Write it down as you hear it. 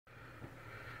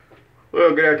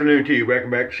Well, good afternoon to you. Welcome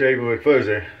back to Shaving with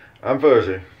Fuzzy. I'm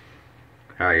Fuzzy.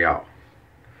 How y'all?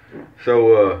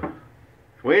 So,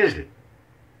 Wednesday.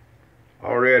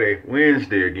 Already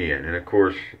Wednesday again. And of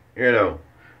course,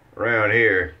 around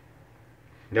here,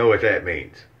 know what that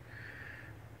means.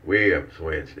 Williams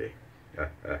Wednesday.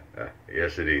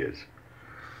 Yes, it is.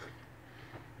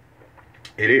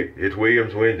 It is. It's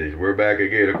Williams Wednesdays. We're back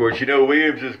again. Of course,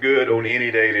 Williams is good on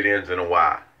any day that ends in a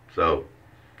Y. So,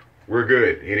 we're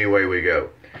good any way we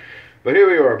go. But here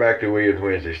we are back to Williams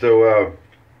Wednesday. So,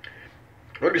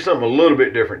 we'll do something a little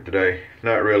bit different today.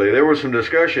 Not really. There were some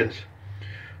discussions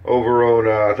over on,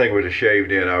 I think it was a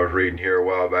Shaved In I was reading here a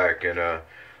while back. And I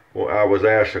was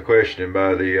asked a question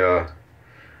by the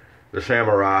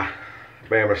Samurai,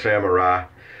 Bama Samurai,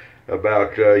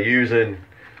 about using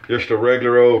just a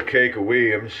regular old cake of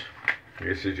Williams.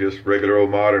 This is just regular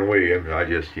old modern Williams. I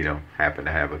just, happen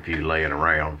to have a few laying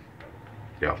around.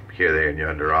 Here, there, and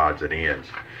yonder odds and ends.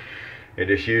 And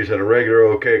just using a regular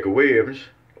old cake of Williams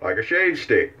like a shave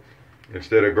stick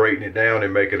instead of grating it down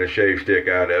and making a shave stick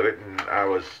out of it. And I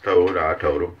told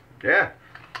them, yeah,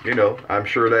 I'm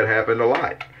sure that happened a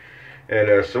lot.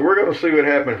 And so we're going to see what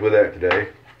happens with that today.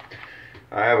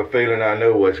 I have a feeling I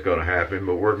know what's going to happen,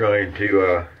 but we're going to do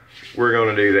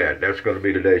that. That's going to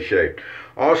be today's shave.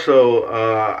 Also,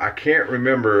 I can't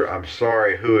remember, I'm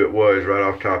sorry, who it was right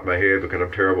off the top of my head because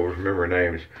I'm terrible with remembering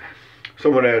names.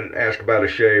 Someone had asked about a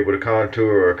shave with a Contour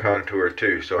or a Contour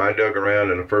 2. So I dug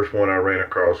around, and the first one I ran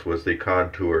across was the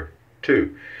Contour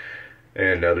 2.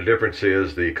 And the difference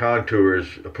is the Contour is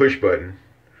a push button,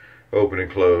 open and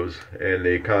close, and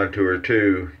the Contour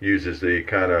 2 uses the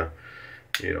kind of,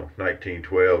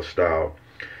 1912 style.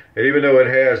 And even though it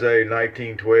has a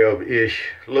 1912-ish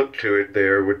look to it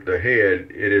there with the head,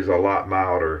 it is a lot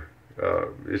milder.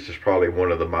 This is probably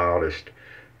one of the mildest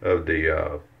of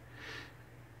the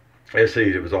SEs.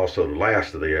 It was also the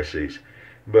last of the SEs.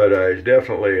 But it's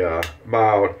definitely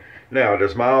mild. Now,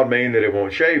 does mild mean that it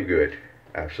won't shave good?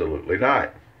 Absolutely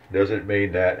not. Doesn't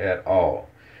mean that at all.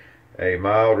 A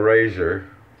mild razor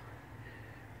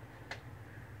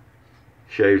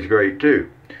shaves great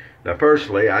too. Now,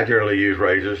 personally, I generally use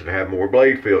razors that have more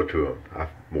blade feel to them,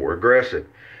 more aggressive.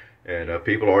 And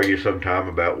people argue sometimes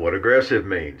about what aggressive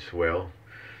means. Well,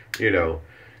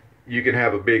 you can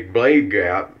have a big blade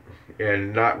gap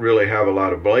and not really have a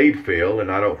lot of blade feel,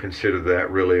 and I don't consider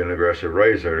that really an aggressive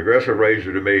razor. An aggressive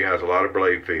razor to me has a lot of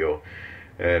blade feel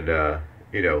and, the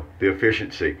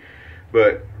efficiency.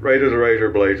 But razor's a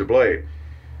razor, blade's a blade.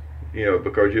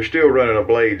 Because you're still running a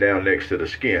blade down next to the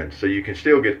skin, so you can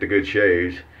still get the good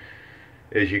shaves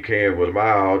as you can with a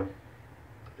mild,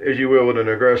 as you will with an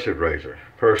aggressive razor.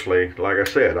 Personally, like I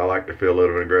said, I like the feel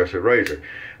of an aggressive razor.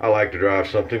 I like to drive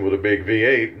something with a big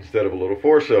V8 instead of a little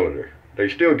 4-cylinder. They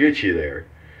still get you there.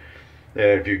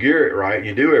 And if you gear it right,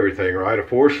 you do everything right, a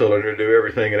 4-cylinder do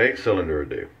everything an 8-cylinder would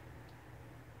do.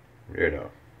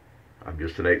 I'm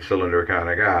just an 8-cylinder kind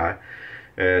of guy.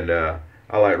 And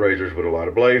I like razors with a lot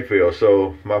of blade feel.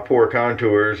 So my poor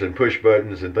Contours and push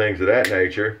buttons and things of that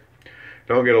nature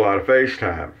don't get a lot of face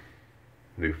time.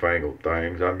 Newfangled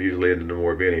things. I'm usually into the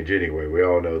more vintage anyway. We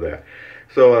all know that.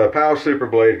 So Powell Super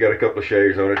Blade got a couple of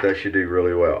shaves on it. That should do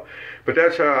really well. But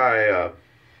that's how I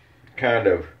kind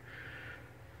of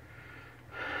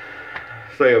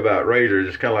say about razors.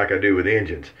 It's kind of like I do with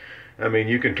engines. I mean,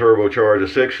 you can turbocharge a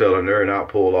 6-cylinder and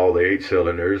outpull all the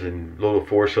 8-cylinders, and little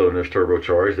 4-cylinders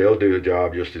turbocharged. They'll do the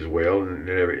job just as well. And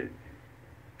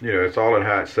it's all in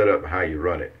how it's set up and how you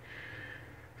run it.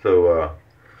 So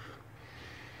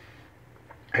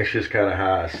that's just kind of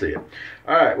how I see it.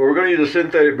 Alright, well, we're going to use a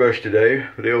synthetic brush today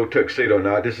for the old tuxedo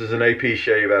knot. This is an AP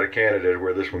shave out of Canada,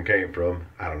 where this one came from.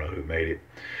 I don't know who made it.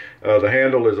 The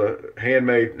handle is a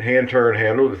handmade, hand-turned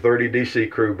handle, the 30 DC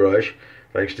Crew brush.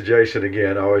 Thanks to Jason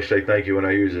again. I always say thank you when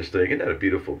I use this thing. Isn't that a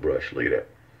beautiful brush? Look at that.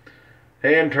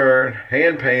 Hand-turned,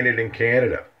 hand-painted in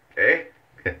Canada. Eh?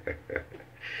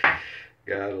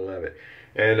 Gotta love it.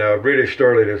 And British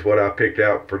Sterling is what I picked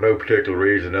out for no particular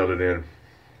reason other than,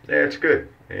 yeah, it's good.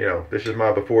 This is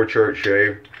my before church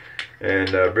shave.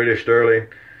 And British Sterling,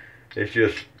 it's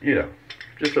just,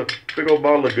 just a big old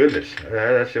bottle of goodness.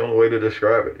 That's the only way to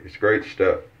describe it. It's great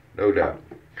stuff, no doubt.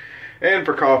 And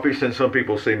for coffee, since some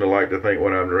people seem to like to think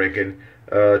what I'm drinking,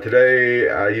 today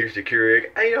I used a Keurig.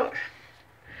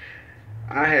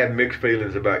 I have mixed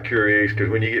feelings about Keurigs because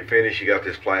when you get finished, you got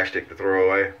this plastic to throw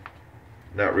away.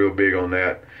 Not real big on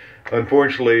that.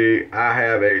 Unfortunately, I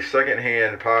have a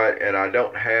second-hand pot, and I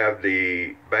don't have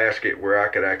the basket where I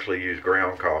could actually use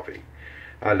ground coffee.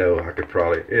 I know I could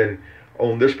probably, and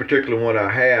on this particular one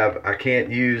I can't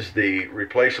use the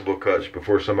replaceable cuts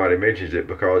before somebody mentions it,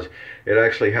 because it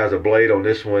actually has a blade on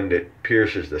this one that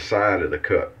pierces the side of the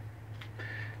cup.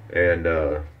 And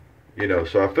you know,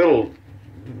 so I feel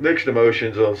mixed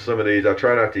emotions on some of these. I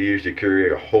try not to use the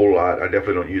Keurig a whole lot. I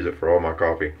definitely don't use it for all my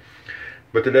coffee.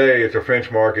 But today it's a French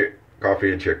Market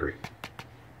Coffee and Chicory.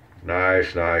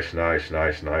 Nice, nice, nice,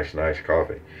 nice, nice, nice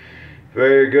coffee.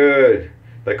 Very good.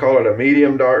 They call it a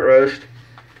medium dark roast.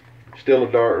 Still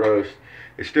a dark roast.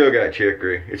 It's still got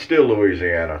chicory. It's still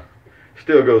Louisiana.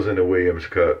 Still goes into Williams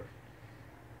cup.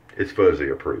 It's fuzzy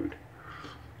approved.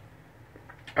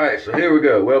 Alright, so here we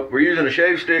go. Well, we're using a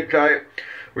shave stick type.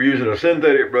 We're using a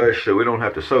synthetic brush, so we don't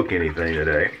have to soak anything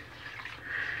today.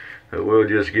 So we'll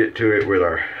just get to it with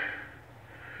our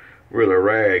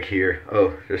rag here.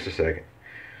 Oh, just a second.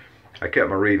 I kept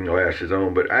my reading glasses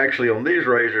on, but actually on these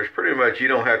razors, pretty much you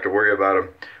don't have to worry about them,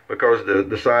 because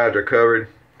the sides are covered,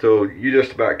 so you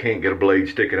just about can't get a blade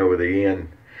sticking over the end.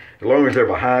 As long as they're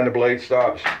behind the blade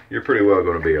stops, you're pretty well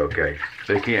going to be okay.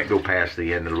 They can't go past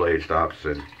the end of the blade stops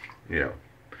and, you know,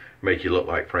 make you look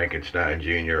like Frankenstein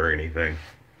Jr. or anything.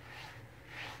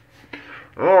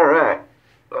 Alright.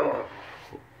 Oh,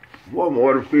 warm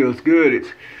water feels good. It's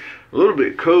a little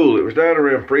bit cool. It was down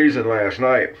around freezing last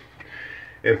night.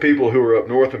 And people who are up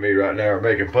north of me right now are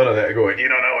making fun of that, going, "You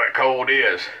don't know what cold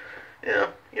is." Yeah,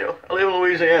 you know, I live in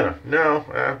Louisiana.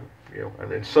 No, you know,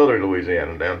 I'm in southern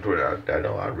Louisiana, down to it. I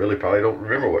know I really probably don't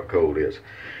remember what cold is.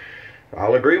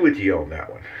 I'll agree with you on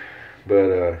that one.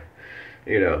 But,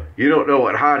 you know, you don't know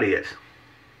what hot is.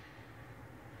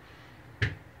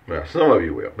 Well, some of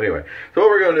you will. But anyway, so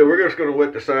what we're going to do, we're just going to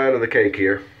wet the side of the cake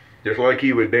here, just like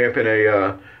you would dampen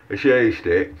a shave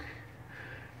stick.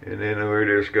 And then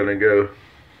we're just going to go.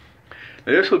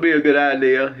 Now, this would be a good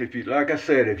idea if you, like I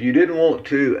said, if you didn't want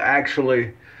to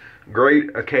actually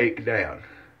grate a cake down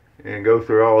and go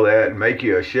through all that and make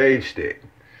you a shave stick.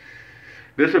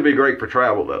 This would be great for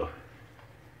travel, though.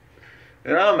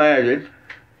 And I imagine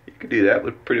you could do that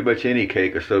with pretty much any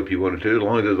cake or soap you wanted to, as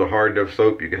long as there's a hard enough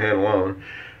soap you can handle on.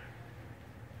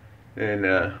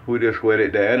 And we just wet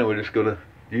it down, and we're just going to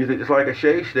use it just like a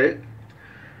shave stick.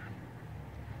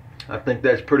 I think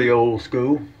that's pretty old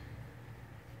school.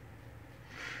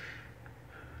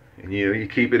 And you know, you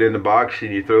keep it in the box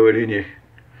and you throw it in your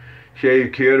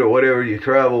shave kit or whatever you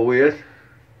travel with.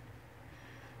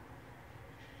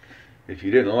 If you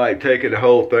didn't like taking the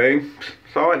whole thing,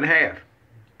 saw it in half.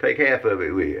 Take half of it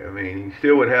with you. I mean, you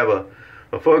still would have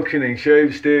a functioning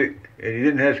shave stick, and you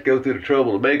didn't have to go through the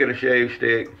trouble of making a shave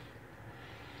stick.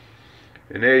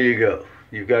 And there you go.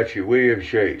 You've got your Williams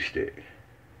shave stick.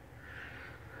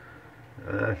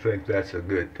 I think that's a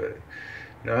good thing.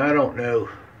 Now, I don't know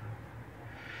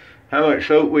how much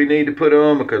soap we need to put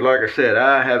on, because like I said,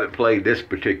 I haven't played this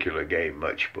particular game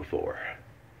much before.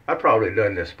 I've probably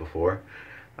done this before.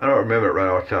 I don't remember it right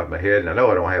off the top of my head, and I know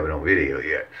I don't have it on video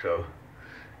yet, so,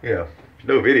 you know,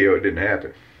 no video, it didn't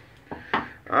happen.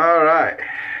 Alright,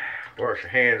 wash your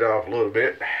hands off a little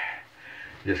bit,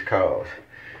 just cause.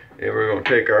 Then we're going to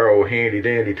take our old handy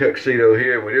dandy tuxedo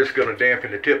here, and we're just going to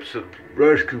dampen the tips of the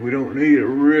brush, because we don't need a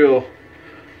real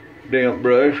damp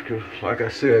brush, because like I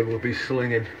said, we'll be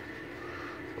slinging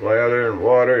lather and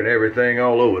water and everything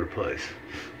all over the place.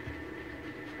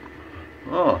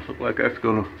 Oh, looks like that's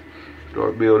going to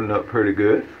start building up pretty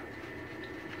good.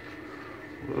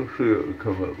 We'll see what we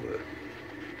come up with.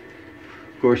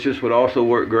 Of course, this would also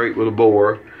work great with a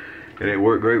boar, and it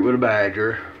worked great with a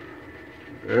badger.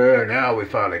 Now we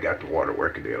finally got the water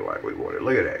working there like we wanted.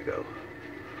 Look at that go.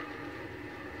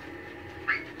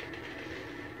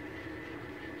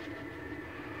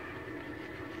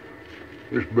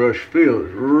 This brush feels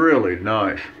really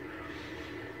nice.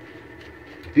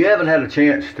 If you haven't had a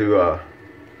chance to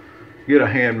get a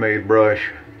handmade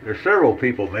brush, there's several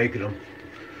people making them.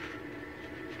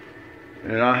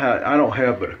 And I don't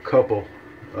have but a couple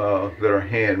that are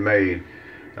handmade.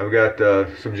 I've got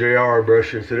some JR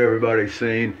brushes that everybody's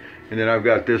seen, and then I've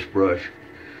got this brush.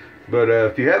 But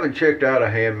if you haven't checked out a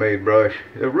handmade brush,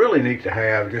 they're really neat to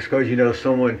have, just because you know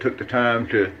someone took the time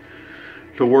to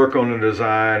work on the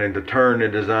design and to turn the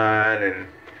design, and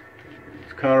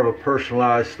it's kind of a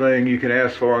personalized thing. You can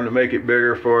ask for them to make it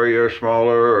bigger for you or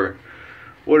smaller or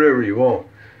whatever you want.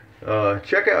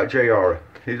 Check out JR.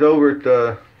 He's over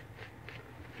at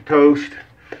Toast.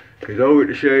 He's over at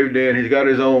the Shave Den. He's got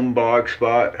his own blog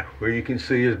spot where you can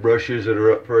see his brushes that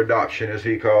are up for adoption, as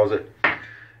he calls it.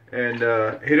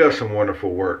 And he does some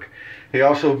wonderful work. He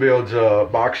also builds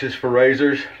boxes for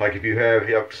razors. Like if you have,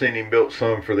 I've seen him build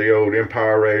some for the old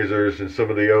Empire razors and some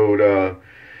of the old,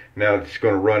 now it's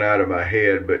going to run out of my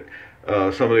head, but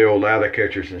some of the old lather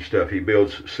catchers and stuff. He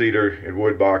builds cedar and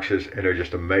wood boxes, and they're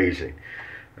just amazing.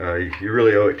 You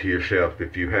really owe it to yourself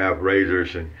if you have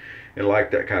razors and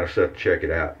like that kind of stuff. Check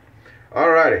it out.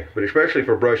 Alrighty, but especially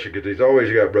for brushes, because he's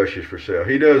always got brushes for sale.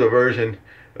 He does a version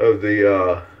of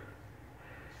the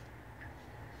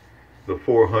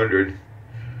 400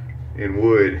 in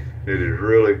wood that is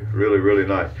really, really, really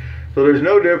nice. So there's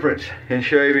no difference in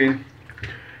shaving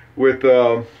with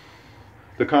the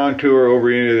Contour over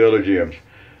any of the other gems.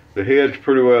 The head's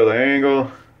pretty well the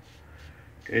angle,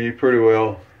 and you pretty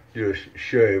well just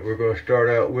shave. We're going to start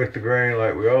out with the grain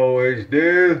like we always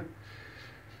do,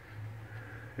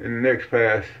 and the next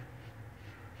pass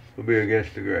will be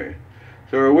against the grain.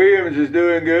 So our Williams is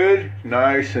doing good,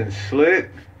 nice and slick.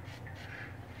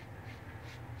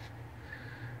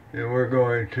 And we're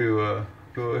going to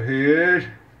go ahead.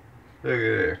 Look at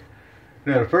there.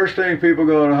 Now the first thing people are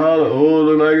going to holler, oh,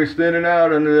 look like it's thinning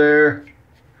out under there.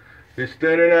 It's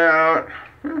thinning out.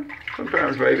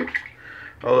 Sometimes maybe.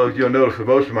 Although you'll notice with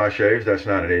most of my shaves, that's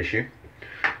not an issue.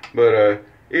 But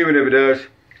even if it does,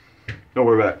 don't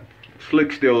worry about it.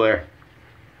 Slick's still there.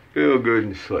 Still good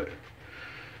and slick.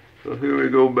 So here we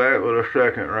go back with a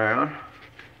second round.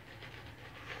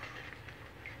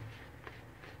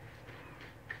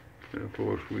 And of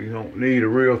course, we don't need a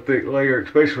real thick layer,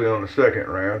 especially on the second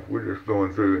round. We're just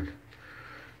going through and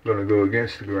going to go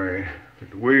against the grain.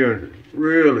 But the Williams is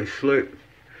really slick.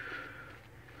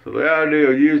 So the idea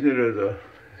of using it as a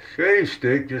shave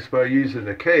stick just by using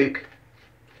the cake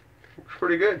looks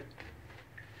pretty good.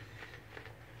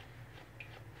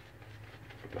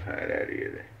 Put the hide out of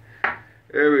here.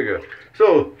 There we go.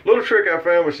 So, little trick I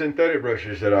found with synthetic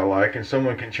brushes that I like, and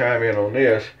someone can chime in on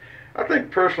this. I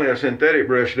think personally a synthetic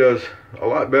brush does a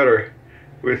lot better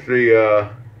with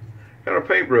the kind of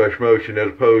paintbrush motion as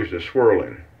opposed to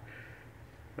swirling.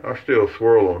 I still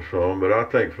swirl on some, but I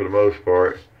think for the most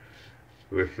part,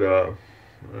 with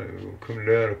coming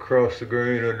down across the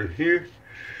grain under here,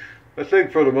 I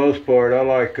think for the most part I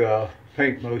like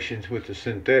paint motions with the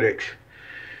synthetics,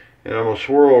 and I'm a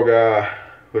swirl guy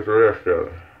with the rest of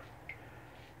it.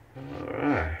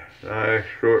 Alright, nice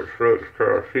short strokes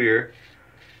across here.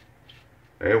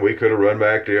 And we could have run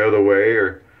back the other way,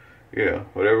 or, you know,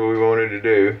 whatever we wanted to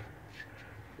do.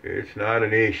 It's not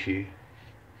an issue.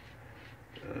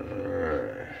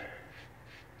 Alright.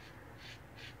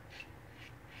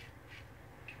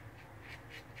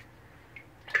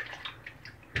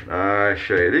 Nice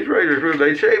shave. These razors, really,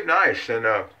 they shave nice. And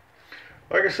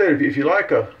like I said, if you like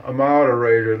a milder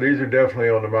razor, these are definitely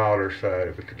on the milder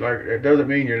side. But like, it doesn't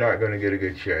mean you're not going to get a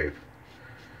good shave.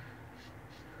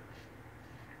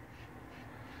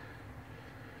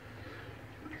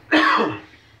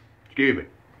 Excuse me.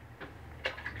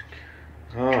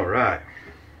 All right.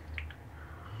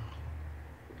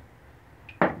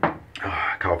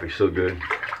 Oh, coffee's so good.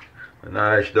 A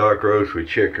nice dark roast with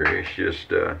chicory. It's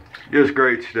just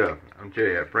great stuff. I'm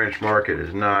telling you, that French Market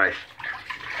is nice.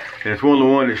 And it's one of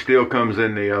the ones that still comes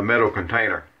in the metal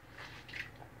container.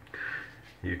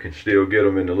 You can still get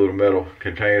them in the little metal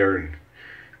container, and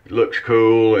it looks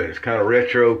cool, and it's kind of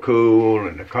retro cool,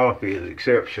 and the coffee is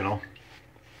exceptional.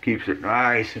 Keeps it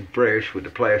nice and fresh with the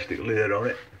plastic lid on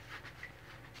it.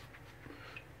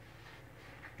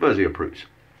 Fuzzy approves.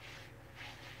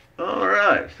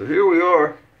 Alright, so here we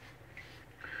are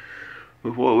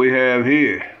with what we have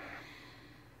here.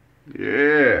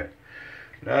 Yeah,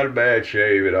 not a bad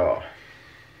shave at all.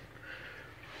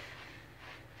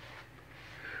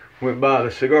 Went by the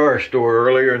cigar store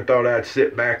earlier and thought I'd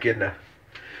sit back in the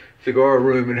cigar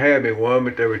room and have me one,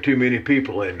 but there were too many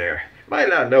people in there. Might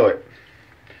not know it.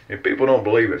 And people don't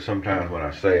believe it sometimes when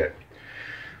I say it.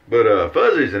 But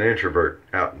Fuzzy's an introvert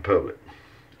out in public.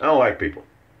 I don't like people.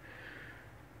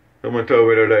 Someone told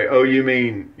me the other day, oh, you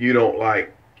mean you don't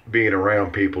like being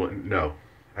around people? No,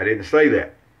 I didn't say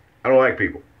that. I don't like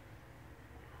people.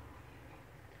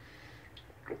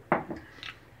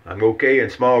 I'm okay in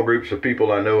small groups of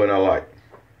people I know and I like.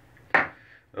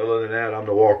 Other than that, I'm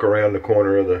the walk around the edge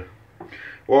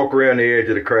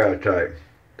of the crowd type.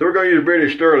 So we're going to use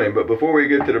British Sterling, but before we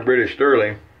get to the British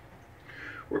Sterling,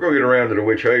 we're going to get around to the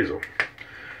Witch Hazel.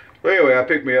 Well, anyway, I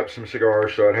picked me up some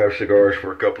cigars, so I'd have cigars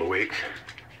for a couple of weeks.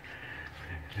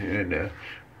 And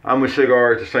I'm with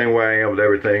cigars the same way I am with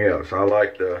everything else. I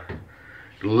like the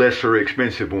lesser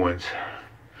expensive ones.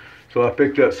 So I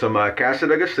picked up some Casa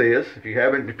de Garcias.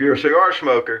 If you're a cigar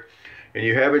smoker and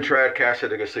you haven't tried Casa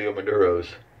de Garcia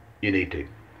Maduros, you need to.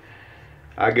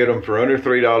 I get them for under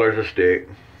 $3 a stick.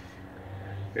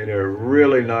 And they're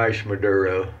really nice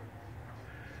Maduro.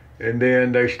 And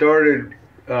then they started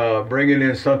bringing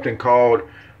in something called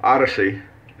Odyssey,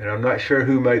 and I'm not sure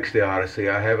who makes the Odyssey.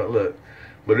 I haven't looked,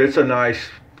 but it's a nice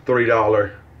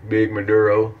 $3 big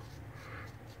Maduro.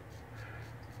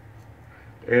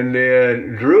 And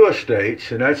then Drew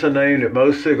Estates, and that's a name that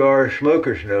most cigar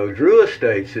smokers know. Drew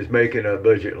Estates is making a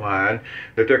budget line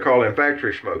that they're calling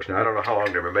Factory Smokes. Now, I don't know how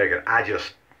long they've been making it. I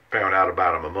just found out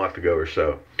about them a month ago or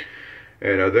so.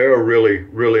 And they're a really,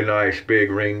 really nice big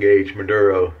ring gauge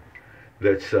Maduro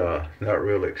that's not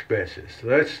real expensive. So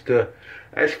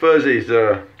that's Fuzzy's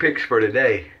picks for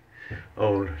today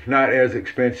on not as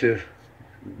expensive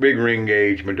big ring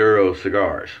gauge Maduro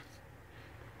cigars.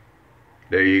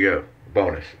 There you go.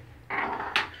 Bonus.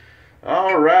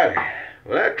 Alrighty.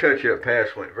 Well, that touch-up pass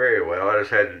went very well. I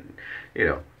just had, you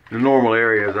know, the normal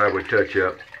areas I would touch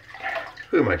up.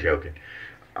 Who am I joking?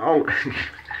 You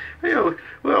know,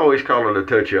 we always call it a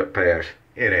touch-up pass.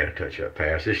 It ain't a touch-up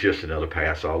pass. It's just another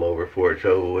pass all over before it's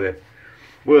over with.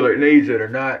 Whether it needs it or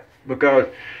not. Because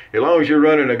as long as you're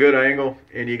running a good angle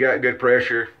and you got good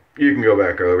pressure, you can go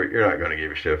back over it. You're not going to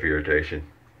give yourself irritation.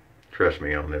 Trust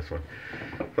me on this one.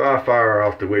 So I'll fire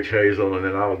off the witch hazel, and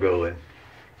then I'll go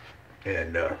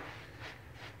and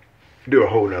do a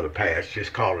whole nother pass.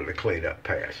 Just call it a cleanup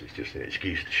pass. It's just an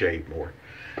excuse to shave more.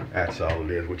 That's all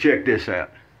it is. Well, check this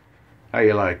out. How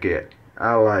you like it?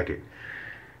 I like it.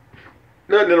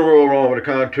 Nothing in the world wrong with a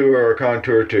Contour or a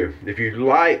Contour 2. If you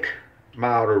like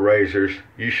milder razors,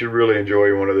 you should really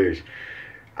enjoy one of these.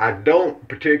 I don't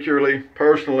particularly,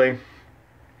 personally,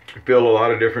 feel a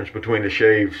lot of difference between the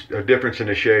shaves, a difference in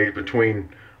the shade between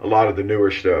a lot of the newer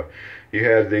stuff. You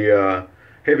had the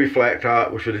heavy flat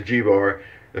top, which was a G-bar.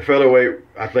 The featherweight,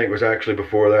 I think, was actually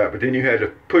before that. But then you had the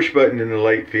push button in the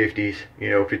late 50s, you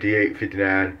know, 58,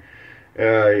 59.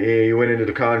 You went into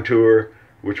the Contour,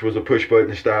 which was a push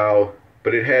button style,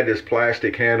 but it had this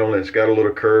plastic handle and it's got a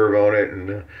little curve on it.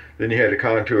 And then you had the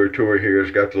Contour Tour here.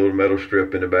 It's got the little metal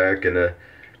strip in the back and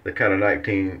the kind of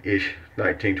 19-ish,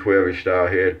 1912-ish style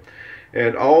head.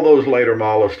 And all those later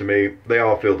models, to me, they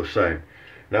all feel the same.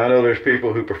 Now, I know there's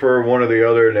people who prefer one or the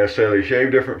other and necessarily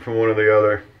shave different from one or the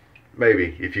other.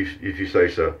 Maybe, if you say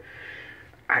so.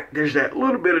 There's that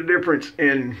little bit of difference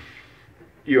in,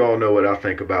 you all know what I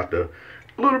think about the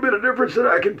little bit of difference that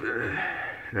I can,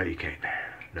 no, you can't.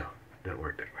 No, it doesn't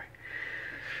work that way.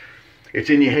 It's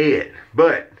in your head.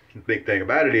 But the big thing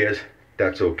about it is,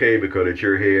 that's okay because it's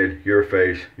your head, your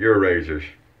face, your razors.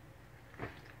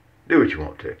 Do what you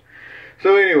want to.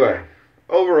 So anyway,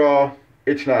 overall,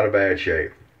 it's not a bad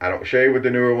shave. I don't shave with the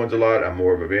newer ones a lot. I'm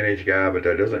more of a vintage guy, but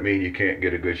that doesn't mean you can't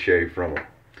get a good shave from them.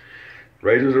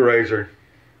 Razor's a razor,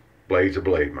 blade's a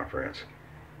blade, my friends.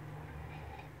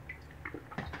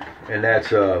 And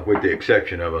that's with the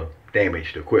exception of a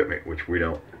damaged equipment, which we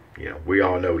don't, you know, we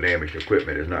all know damaged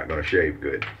equipment is not going to shave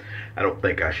good. I don't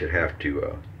think I should have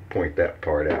to point that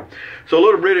part out. So a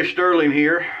little British Sterling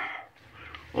here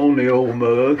on the old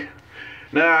mug.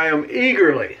 Now I am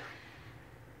eagerly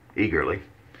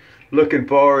looking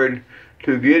forward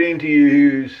to getting to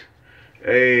use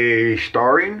a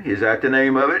Starring. Is that the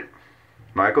name of it?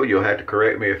 Michael, you'll have to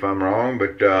correct me if I'm wrong,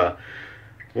 but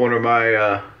one of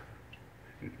my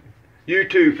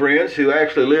YouTube friends who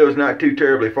actually lives not too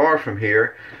terribly far from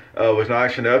here was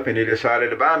nice enough and he decided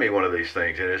to buy me one of these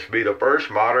things. And this will be the first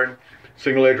modern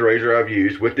single edge razor I've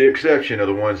used, with the exception of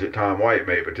the ones that Tom White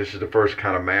made, but this is the first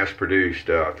kind of mass produced.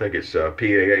 I think it's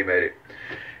PAA made it.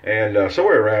 And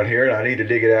somewhere around here, and I need to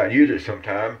dig it out and use it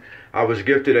sometime, I was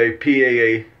gifted a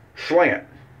PAA slant.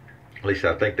 At least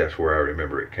I think that's where I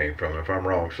remember it came from. If I'm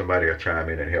wrong, somebody will chime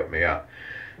in and help me out.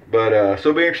 But so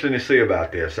it'll be interesting to see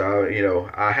about this.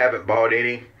 I haven't bought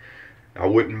any. I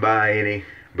wouldn't buy any.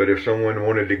 But if someone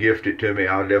wanted to gift it to me,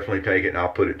 I'll definitely take it and I'll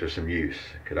put it to some use.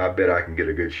 Because I bet I can get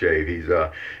a good shave.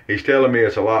 He's telling me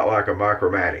it's a lot like a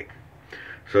Micromatic.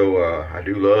 So I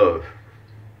do love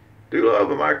a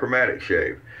Micromatic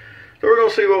shave. So we're going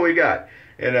to see what we got.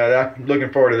 And I'm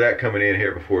looking forward to that coming in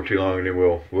here before too long. And then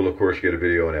we'll of course get a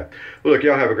video on that. Well, look,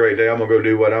 y'all have a great day. I'm going to go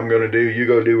do what I'm going to do. You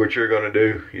go do what you're going to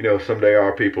do. You know, someday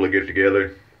our people will get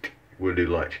together. We'll do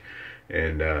lunch.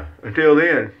 And until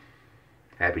then,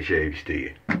 happy shaves to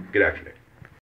you. Good afternoon.